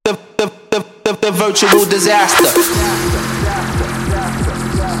virtual disaster.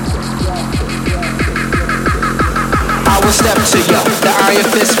 I will step to you, the Iron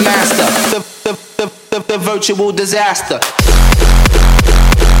Fist master, the virtual disaster.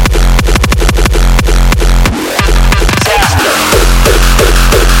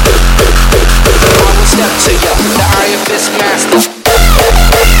 I will step to you, the Iron Fist master.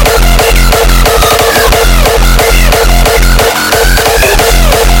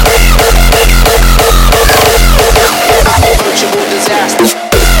 Virtual disaster.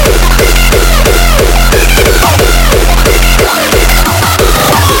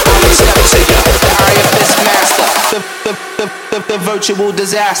 The virtual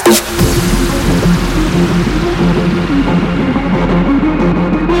disaster.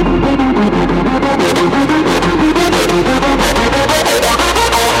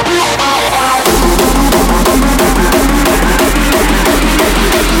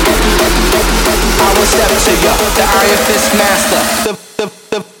 I will step to you, the Iron Fist master,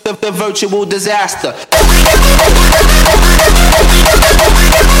 the virtual disaster.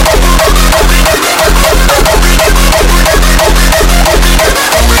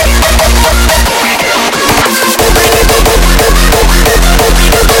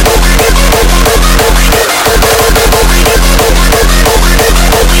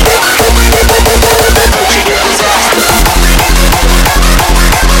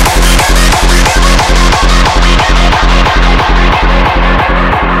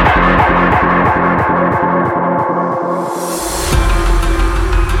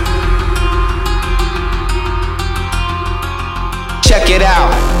 Check it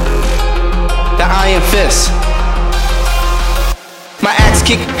out, the Iron Fist. My axe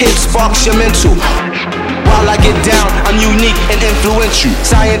kick hit sparks your mental. While I get down, I'm unique and influential.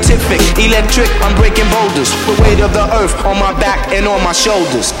 Scientific, electric, I'm breaking boulders. The weight of the earth on my back and on my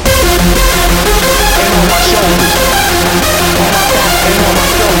shoulders. And on my shoulders. On my back and on my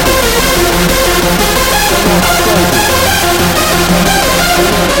shoulders. And on my shoulders.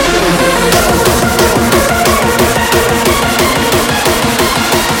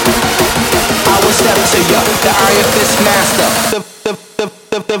 I will step to you, the Iron Fist master,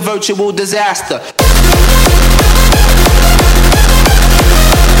 the virtual disaster.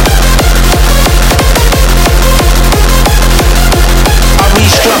 I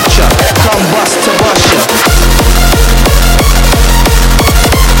restructure, come bust to bust ya.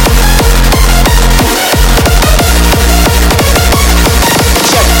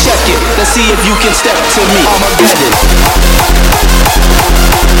 Check it, let's see if you can step to me. Armageddon.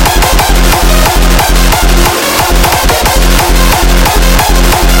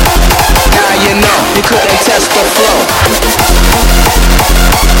 You couldn't test the flow.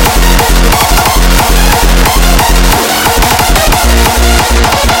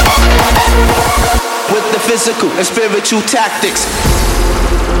 With the physical and spiritual tactics.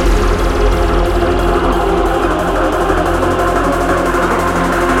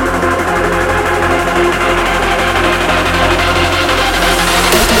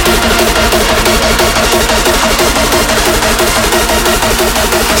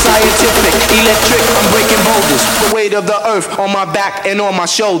 Scientific, electric, I'm breaking boulders. The weight of the earth on my back and on my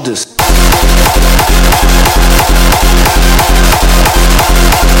shoulders.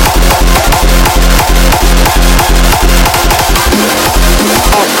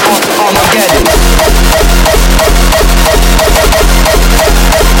 Armageddon.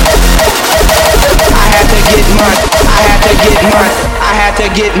 I had to get mine, I had to get mine, I had to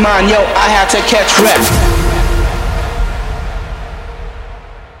get mine, yo, I had to catch rep.